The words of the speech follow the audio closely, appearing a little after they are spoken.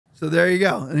So there you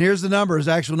go. And here's the numbers,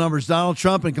 actual numbers. Donald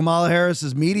Trump and Kamala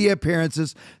Harris's media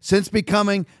appearances since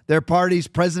becoming their party's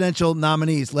presidential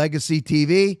nominees. Legacy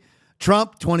TV,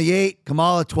 Trump 28,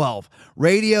 Kamala 12.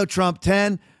 Radio, Trump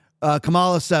 10,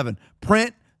 Kamala 7.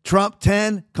 Print, Trump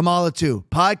 10, Kamala 2.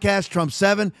 Podcast, Trump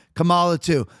 7, Kamala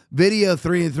 2. Video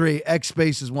 3 and 3. X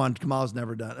Spaces 1. Kamala's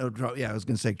never done. Oh, Trump, yeah, I was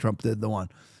going to say Trump did the 1.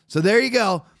 So there you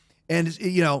go. And,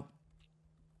 you know,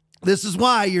 this is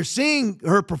why you're seeing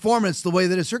her performance the way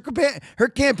that is. Her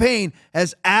campaign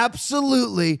has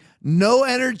absolutely no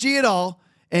energy at all,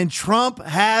 and Trump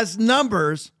has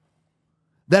numbers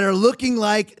that are looking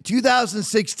like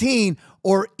 2016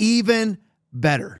 or even better.